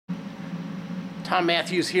Tom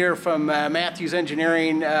Mathews here from Mathews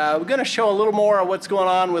Engineering. We're going to show a little more of what's going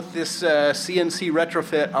on with this CNC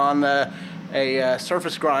retrofit on a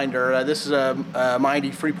surface grinder. This is a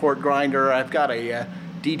Mindy Freeport grinder. I've got a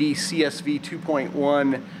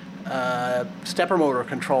DDCSV2.1 stepper motor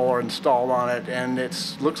controller installed on it, and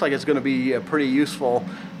it looks like it's going to be pretty useful.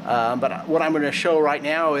 But what I'm going to show right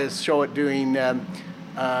now is show it doing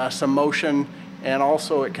some motion, and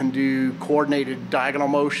also it can do coordinated diagonal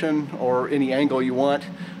motion or any angle you want,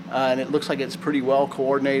 and it looks like it's pretty well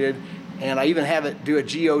coordinated. And I even have it do a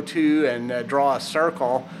G02 and draw a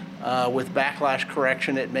circle with backlash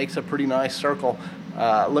correction. It makes a pretty nice circle.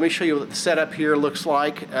 Let me show you what the setup here looks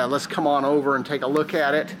like. Let's come on over and take a look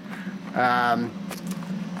at it.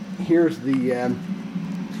 Here's the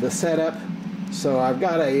setup. So I've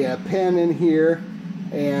got a pen in here,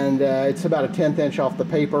 and it's about a 1/10 inch off the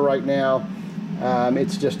paper right now.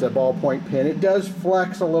 It's just a ballpoint pen. It does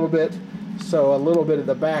flex a little bit, so a little bit of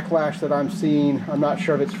the backlash that I'm seeing, I'm not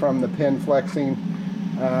sure if it's from the pen flexing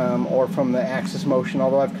or from the axis motion,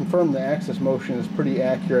 although I've confirmed the axis motion is pretty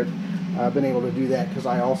accurate. I've been able to do that because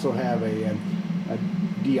I also have a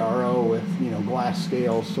DRO with glass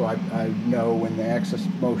scales, so I know when the axis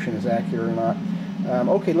motion is accurate or not.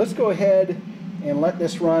 Okay, let's go ahead and let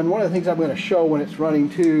this run. One of the things I'm going to show when it's running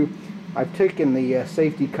too, I've taken the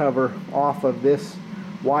safety cover off of this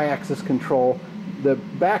y-axis control. The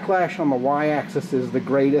backlash on the y-axis is the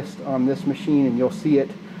greatest on this machine, and you'll see it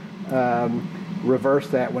reverse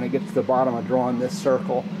that when it gets to the bottom of drawing this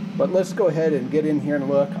circle. But let's go ahead and get in here and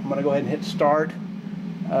look. I'm going to go ahead and hit start.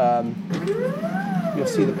 You'll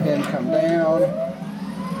see the pen come down.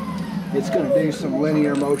 It's going to do some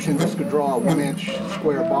linear motion, just to draw a 1-inch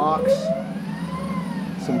square box.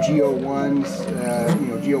 Some G01s,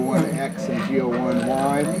 G01X and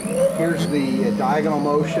G01Y. Here's the diagonal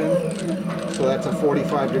motion, so that's a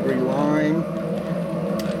 45-degree line.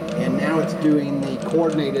 And now it's doing the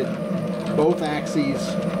coordinated both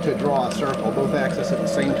axes to draw a circle, both axes at the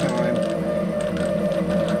same time.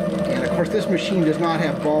 And of course this machine does not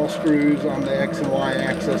have ball screws on the X and Y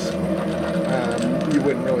axis. You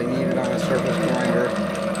wouldn't really need it on a surface grinder.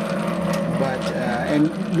 But,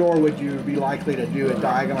 and nor would you be likely to do a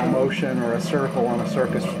diagonal motion or a circle on a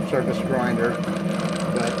surface grinder.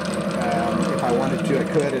 But if I wanted to, I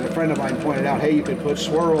could. And a friend of mine pointed out, hey, you could put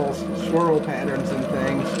swirl patterns and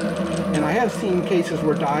things. And I have seen cases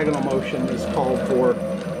where diagonal motion is called for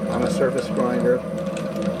on a surface grinder.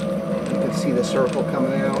 You can see the circle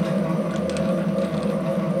coming out.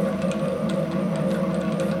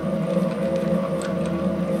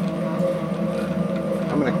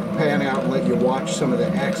 Pan out and let you watch some of the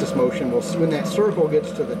axis motion. When that circle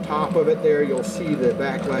gets to the top of it there, you'll see the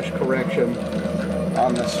backlash correction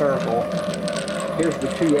on the circle. Here's the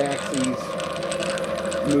two axes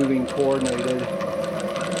moving coordinated,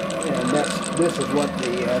 and this is what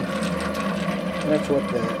that's what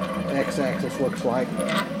the x-axis looks like.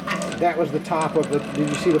 That was the top of the. Did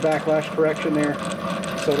you see the backlash correction there?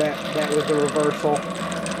 So that was the reversal.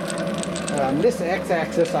 This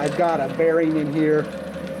x-axis, I've got a bearing in here,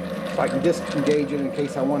 so I can disengage it in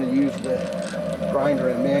case I want to use the grinder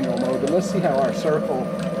in manual mode. But let's see how our circle,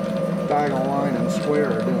 diagonal line, and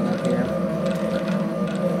square are doing up here.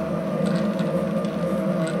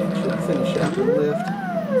 Should finish up the lift.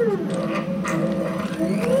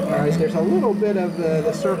 Alright, there's a little bit of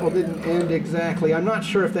the circle didn't end exactly. I'm not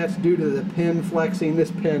sure if that's due to the pen flexing.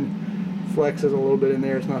 This pen flexes a little bit in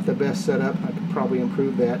there. It's not the best setup. I could probably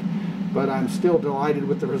improve that. But I'm still delighted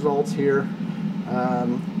with the results here.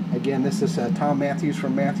 Again, this is Tom Mathews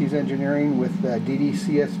from Mathews Engineering with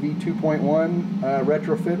DDCSV2.1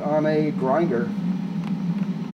 retrofit on a grinder.